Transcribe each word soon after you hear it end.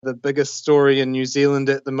the biggest story in New Zealand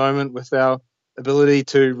at the moment, with our ability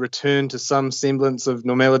to return to some semblance of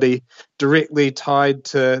normality directly tied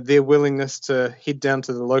to their willingness to head down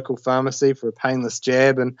to the local pharmacy for a painless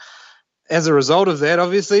jab. And as a result of that,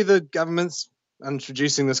 obviously, the government's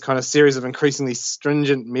introducing this kind of series of increasingly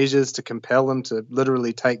stringent measures to compel them to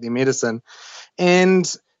literally take their medicine.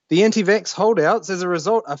 And the anti-vax holdouts, as a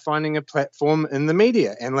result, are finding a platform in the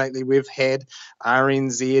media. And lately we've had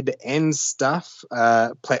RNZ and Stuff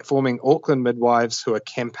platforming Auckland midwives who are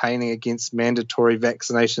campaigning against mandatory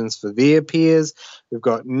vaccinations for their peers. We've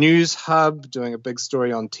got News Hub doing a big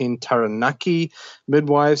story on 10 Taranaki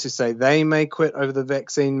midwives who say they may quit over the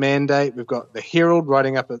vaccine mandate. We've got the Herald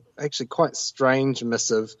writing up a actually quite strange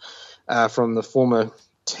missive from the former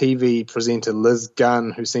TV presenter Liz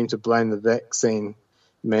Gunn, who seemed to blame the vaccine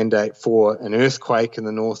mandate for an earthquake in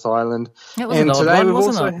the North Island. It was an odd one,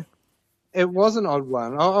 wasn't it? It was an odd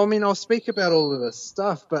one. I mean, I'll speak about all of this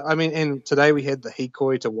stuff, but I mean, and today we had the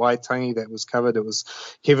Hikoi to Waitangi that was covered. It was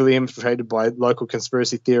heavily infiltrated by local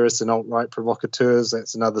conspiracy theorists and alt-right provocateurs.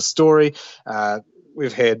 That's another story.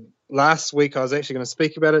 We've had last week, I was actually going to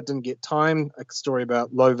speak about it, didn't get time, a story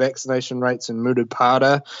about low vaccination rates in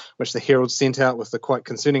Murupara, which the Herald sent out with the quite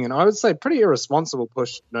concerning and I would say pretty irresponsible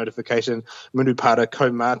push notification. Murupara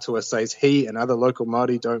Kaumatua says he and other local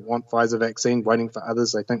Māori don't want Pfizer vaccine, waiting for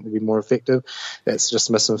others they think will be more effective. That's just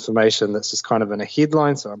misinformation that's just kind of in a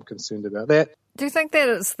headline, so I'm concerned about that. Do you think that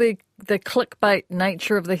it's the clickbait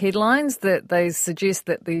nature of the headlines, that they suggest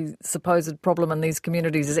that the supposed problem in these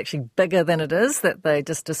communities is actually bigger than it is, that they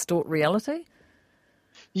just distort reality?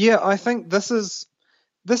 Yeah, I think this is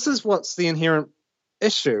what's the inherent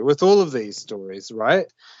issue with all of these stories, right?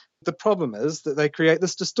 The problem is that they create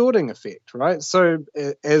this distorting effect, right? So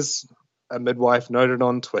as a midwife noted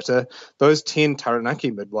on Twitter, those 10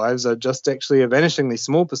 Taranaki midwives are just actually a vanishingly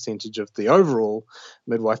small percentage of the overall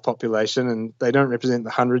midwife population, and they don't represent the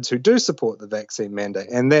hundreds who do support the vaccine mandate.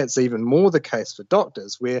 And that's even more the case for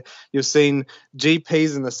doctors, where you've seen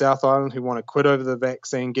GPs in the South Island who want to quit over the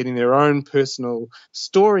vaccine getting their own personal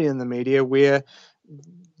story in the media, where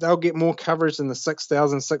they'll get more coverage than the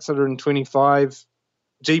 6,625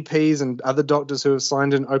 GPs and other doctors who have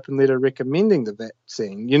signed an open letter recommending the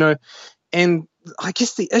vaccine, you know. And I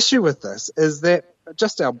guess the issue with this is that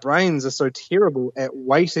just our brains are so terrible at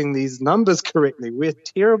weighting these numbers correctly. We're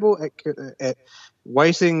terrible at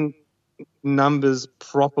weighting numbers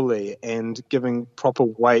properly and giving proper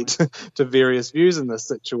weight to various views in this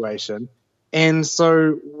situation. And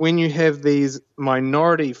so when you have these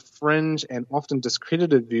minority, fringe, and often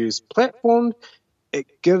discredited views platformed,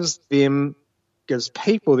 it gives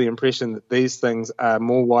people the impression that these things are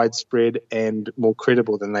more widespread and more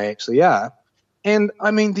credible than they actually are. And, I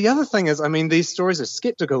mean, the other thing is, I mean, these stories are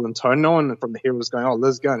skeptical in tone. No one from the Herald is going, oh,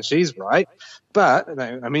 Liz Gunn, she's right. But,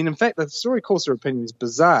 I mean, in fact, the story calls her opinions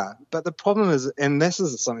bizarre. But the problem is, and this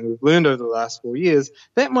is something we've learned over the last 4 years,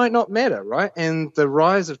 that might not matter, right? And the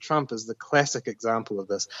rise of Trump is the classic example of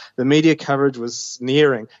this. The media coverage was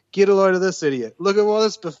sneering. Get a load of this idiot. Look at what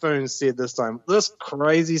this buffoon said this time. This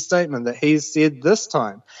crazy statement that he's said this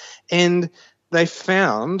time. And they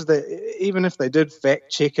found that even if they did fact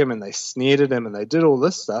check him and they sneered at him and they did all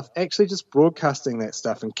this stuff, actually just broadcasting that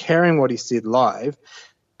stuff and carrying what he said live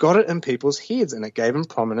got it in people's heads, and it gave him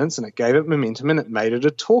prominence and it gave it momentum and it made it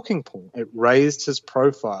a talking point. It raised his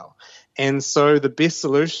profile. And so the best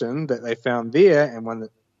solution that they found there, and one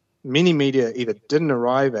that many media either didn't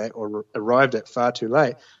arrive at or arrived at far too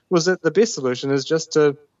late, was that the best solution is just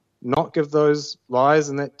to not give those lies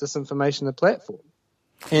and that disinformation a platform.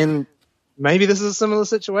 And maybe this is a similar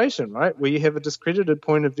situation, right, where you have a discredited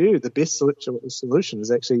point of view. The best solution is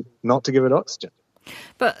actually not to give it oxygen.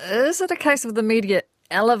 But is it a case of the media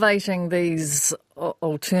elevating these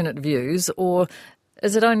alternate views, or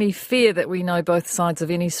is it only fair that we know both sides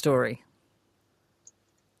of any story?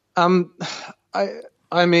 I mean,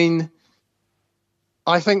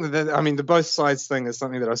 I think that the both sides thing is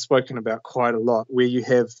something that I've spoken about quite a lot, where you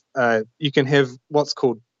can have what's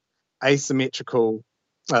called symmetrical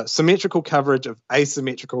coverage of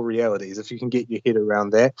asymmetrical realities, if you can get your head around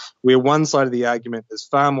that, where one side of the argument is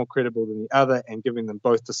far more credible than the other, and giving them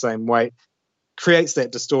both the same weight creates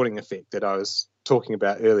that distorting effect that I was talking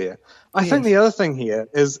about earlier. I think the other thing here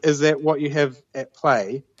is that what you have at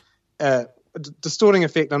play, distorting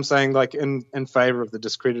effect, I'm saying, like in favour of the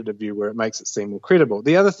discredited view where it makes it seem more credible.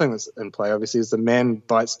 The other thing that's in play, obviously, is the man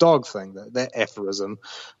bites dog thing, that aphorism,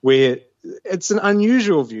 where it's an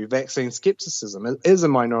unusual view. Vaccine skepticism it is a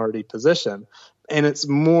minority position, and it's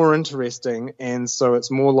more interesting, and so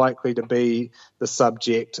it's more likely to be the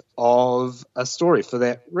subject of a story for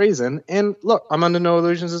that reason. And look, I'm under no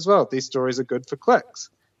illusions as well. These stories are good for clicks.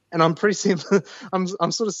 And I'm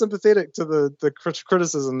I'm sort of sympathetic to the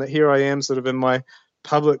criticism that here I am sort of in my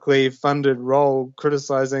publicly funded role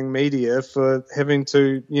criticizing media for having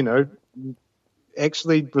to,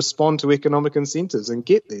 actually respond to economic incentives and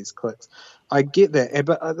get these clicks. I get that.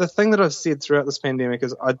 But the thing that I've said throughout this pandemic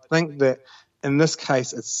is I think that in this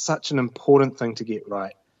case, it's such an important thing to get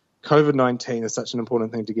right. COVID-19 is such an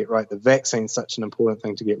important thing to get right. The vaccine is such an important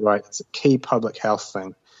thing to get right. It's a key public health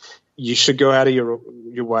thing. You should go out of your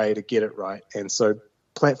way to get it right. And so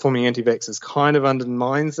platforming anti-vaxxers kind of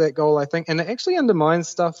undermines that goal, I think. And it actually undermines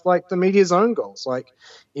stuff like the media's own goals, like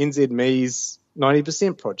NZME's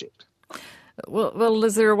 90% project. Well,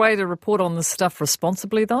 is there a way to report on this stuff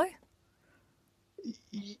responsibly, though?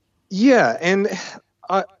 Yeah, and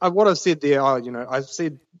what I've said there, I've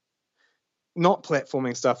said not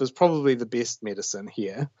platforming stuff is probably the best medicine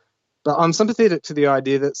here. But I'm sympathetic to the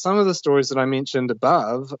idea that some of the stories that I mentioned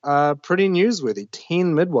above are pretty newsworthy.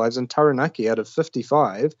 10 midwives in Taranaki out of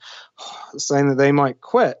 55 saying that they might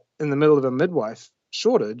quit in the middle of a midwife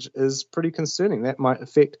shortage is pretty concerning. That might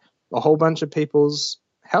affect a whole bunch of people's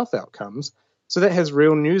health outcomes. So that has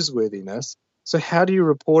real newsworthiness. So how do you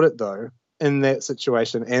report it, though, in that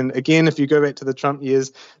situation? And again, if you go back to the Trump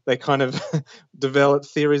years, they kind of developed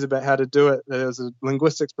theories about how to do it. There was a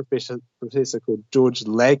linguistics professor called George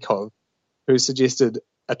Lakoff who suggested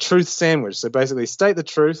a truth sandwich. So basically state the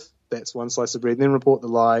truth, that's one slice of bread, then report the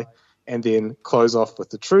lie, and then close off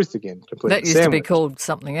with the truth again. That used to be called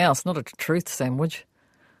something else, not a truth sandwich.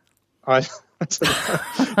 It's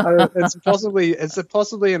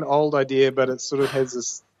possibly an old idea, but it sort of has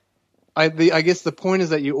this. I guess the point is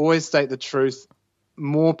that you always state the truth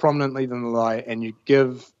more prominently than the lie, and you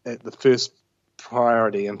give it the first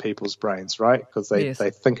priority in people's brains, right? Because they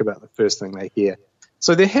think about the first thing they hear.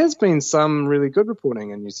 So there has been some really good reporting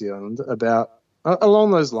in New Zealand about along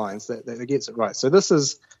those lines that gets it right. So this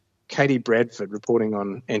is Katie Bradford reporting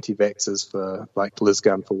on anti-vaxxers for Liz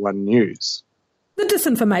Gunn for One News. The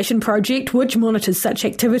Disinformation Project, which monitors such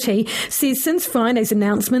activity, says since Friday's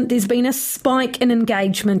announcement there's been a spike in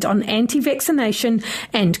engagement on anti-vaccination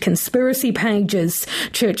and conspiracy pages,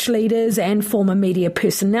 church leaders and former media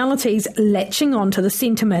personalities latching onto the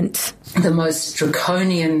sentiment. The most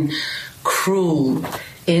draconian, cruel,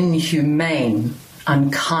 inhumane,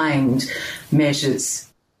 unkind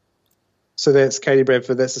measures. So that's Katie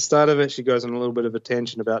Bradford. That's the start of it. She goes on a little bit of a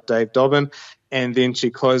tangent about Dave Dobbin, and then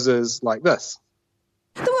she closes like this.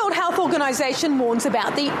 The World Health Organization warns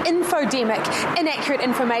about the infodemic, inaccurate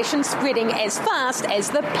information spreading as fast as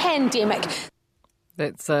the pandemic.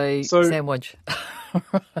 That's a sandwich.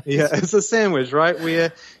 Right. Yeah, it's a sandwich, right,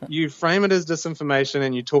 where you frame it as disinformation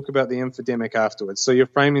and you talk about the infodemic afterwards. So you're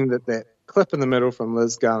framing that clip in the middle from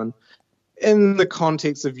Liz Gunn in the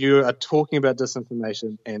context of you are talking about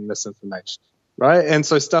disinformation and misinformation, right? And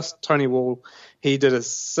so Tony Wall, he did a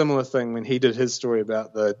similar thing when he did his story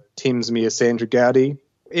about the Thamesmere Sandra Gowdy.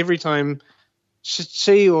 Every time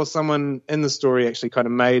she or someone in the story actually kind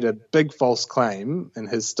of made a big false claim in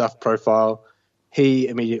his stuff profile, he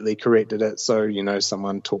immediately corrected it. So,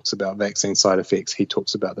 someone talks about vaccine side effects, he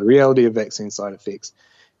talks about the reality of vaccine side effects.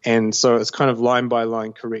 And so it's kind of line by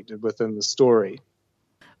line corrected within the story.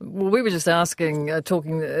 Well, we were just talking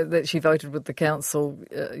that she voted with the council,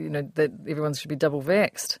 that everyone should be double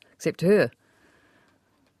vaxxed, except her.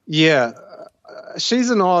 Yeah, she's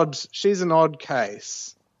an odd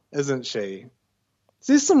case, isn't she?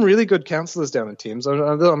 There's some really good councillors down in Thames.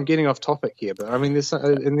 I'm getting off topic here, but I mean, there's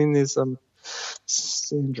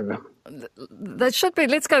Sandra. That should be.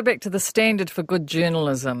 Let's go back to the standard for good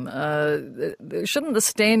journalism. Shouldn't the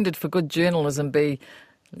standard for good journalism be,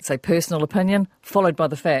 let's say, personal opinion followed by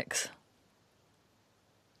the facts?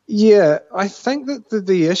 Yeah, I think that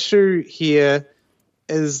the issue here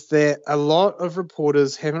is that a lot of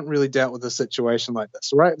reporters haven't really dealt with a situation like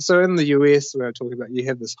this, right? So in the US, where I'm talking about, you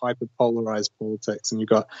have this hyper-polarized politics and you've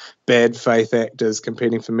got bad faith actors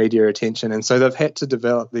competing for media attention. And so they've had to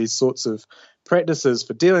develop these sorts of practices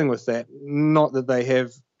for dealing with that. Not that they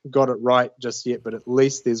have got it right just yet, but at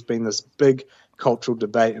least there's been this big cultural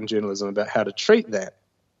debate in journalism about how to treat that.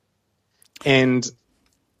 And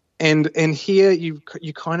here you've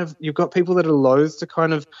got people that are loath to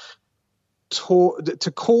kind of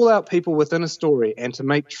to call out people within a story and to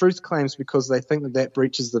make truth claims because they think that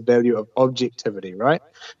breaches the value of objectivity, right?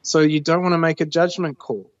 So you don't want to make a judgment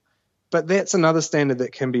call. But that's another standard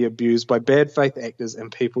that can be abused by bad faith actors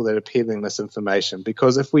and people that are peddling misinformation,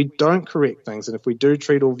 because if we don't correct things and if we do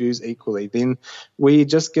treat all views equally, then we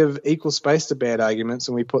just give equal space to bad arguments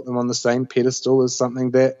and we put them on the same pedestal as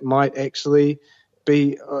something that might actually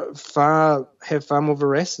be have far more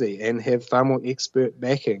veracity and have far more expert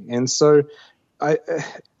backing. And so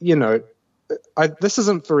this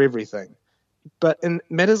isn't for everything. But in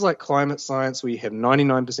matters like climate science, where you have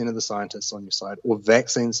 99% of the scientists on your side, or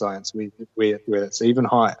vaccine science, where it's even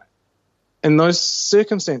higher, in those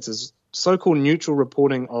circumstances, so-called neutral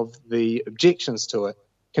reporting of the objections to it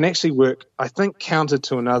can actually work, I think, counter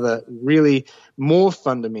to another really more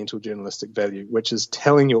fundamental journalistic value, which is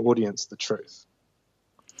telling your audience the truth.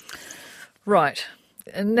 Right.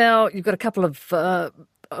 And now you've got a couple of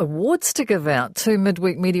awards to give out, 2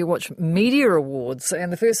 Midweek Mediawatch Media Awards,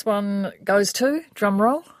 and the first one goes to, drum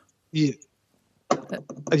roll. Yeah,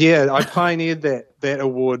 I pioneered that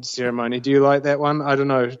award ceremony. Do you like that one? I don't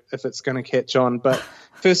know if it's going to catch on, but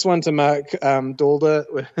first one to Mark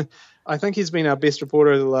Dalder. I think he's been our best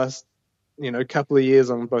reporter the last, couple of years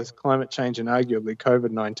on both climate change and arguably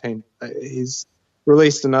COVID-19. He's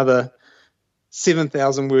released another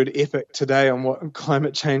 7,000-word epic today on what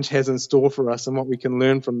climate change has in store for us and what we can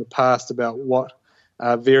learn from the past about what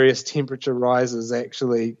various temperature rises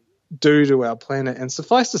actually do to our planet. And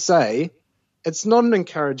suffice to say, it's not an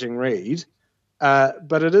encouraging read,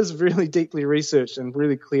 but it is really deeply researched and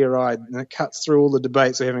really clear-eyed, and it cuts through all the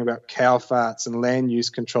debates we're having about cow farts and land use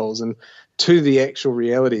controls and to the actual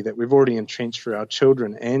reality that we've already entrenched for our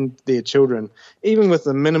children and their children, even with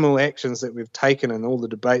the minimal actions that we've taken and all the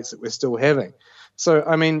debates that we're still having. So,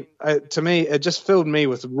 I mean, to me, it just filled me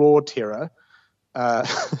with raw terror.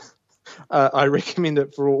 I recommend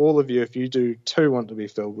it for all of you if you do too want to be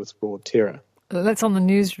filled with raw terror. That's on the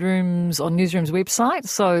Newsroom's website.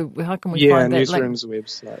 So how can we find that link? Yeah, Newsroom's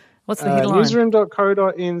website. What's the headline?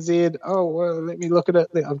 Newsroom.co.nz. Oh, well, let me look at it.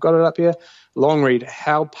 I've got it up here. Long read.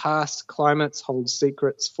 How past climates hold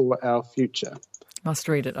secrets for our future. Must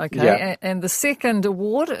read it. Okay. Yeah. And the second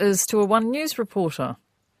award is to a One News reporter.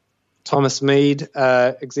 Thomas Mead,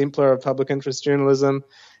 exemplar of public interest journalism.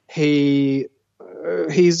 We've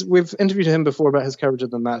interviewed him before about his coverage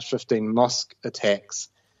of the March 15 mosque attacks.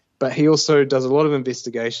 But he also does a lot of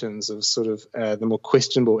investigations of sort of the more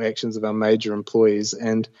questionable actions of our major employees,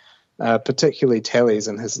 and particularly Tallies.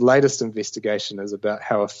 And his latest investigation is about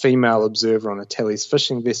how a female observer on a Tallies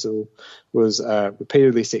fishing vessel was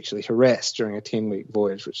repeatedly sexually harassed during a 10-week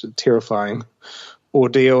voyage, which is a terrifying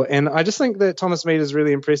ordeal. And I just think that Thomas Mead is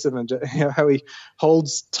really impressive in how he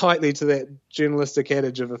holds tightly to that journalistic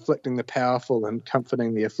adage of afflicting the powerful and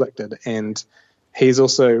comforting the afflicted. And he's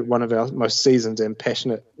also one of our most seasoned and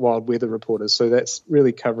passionate wild weather reporters, so that's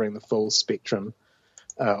really covering the full spectrum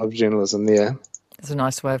of journalism there. It's a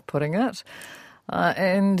nice way of putting it.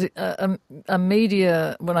 And a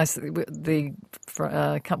media, when I say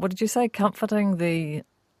what did you say? Comforting the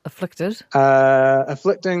afflicted?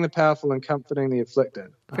 Afflicting the powerful and comforting the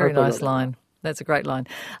afflicted. Very nice line. That's a great line.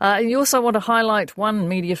 You also want to highlight one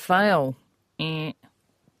media fail.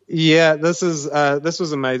 Yeah, this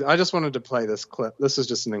was amazing. I just wanted to play this clip. This is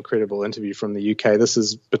just an incredible interview from the UK. This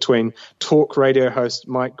is between talk radio host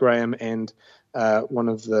Mike Graham and one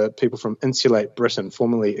of the people from Insulate Britain,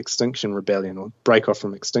 formerly Extinction Rebellion, or Break Off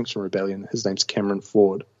from Extinction Rebellion. His name's Cameron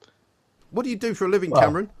Ford. What do you do for a living,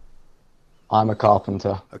 Cameron? I'm a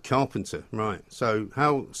carpenter. A carpenter, right. So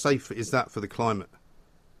how safe is that for the climate?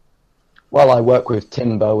 Well, I work with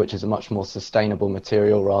timber, which is a much more sustainable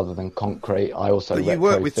material rather than concrete. I also But you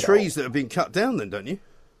work with trees that have been cut down then, don't you?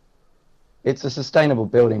 It's a sustainable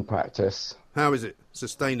building practice. How is it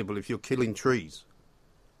sustainable if you're killing trees?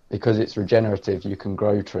 Because it's regenerative, you can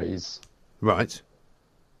grow trees. Right.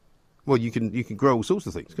 Well, you can grow all sorts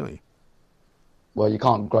of things, can't you? Well, you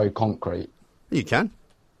can't grow concrete. You can.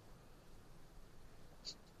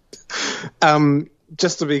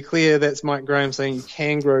 Just to be clear, that's Mike Graham saying you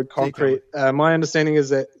can grow concrete. My understanding is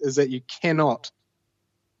that you cannot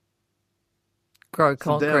grow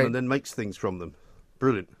concrete down and then makes things from them.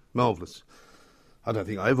 Brilliant, marvellous. I don't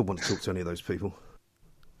think I ever want to talk to any of those people.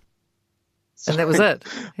 And that was it.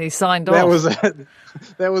 He signed off. That was it.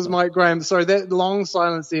 That was Mike Graham. Sorry, that long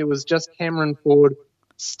silence there was just Cameron Ford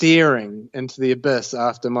staring into the abyss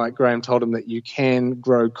after Mike Graham told him that you can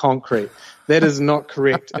grow concrete. That is not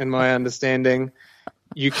correct in my understanding.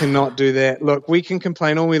 You cannot do that. Look, we can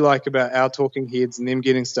complain all we like about our talking heads and them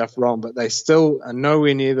getting stuff wrong, but they still are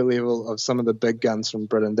nowhere near the level of some of the big guns from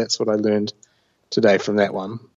Britain. That's what I learned today from that one.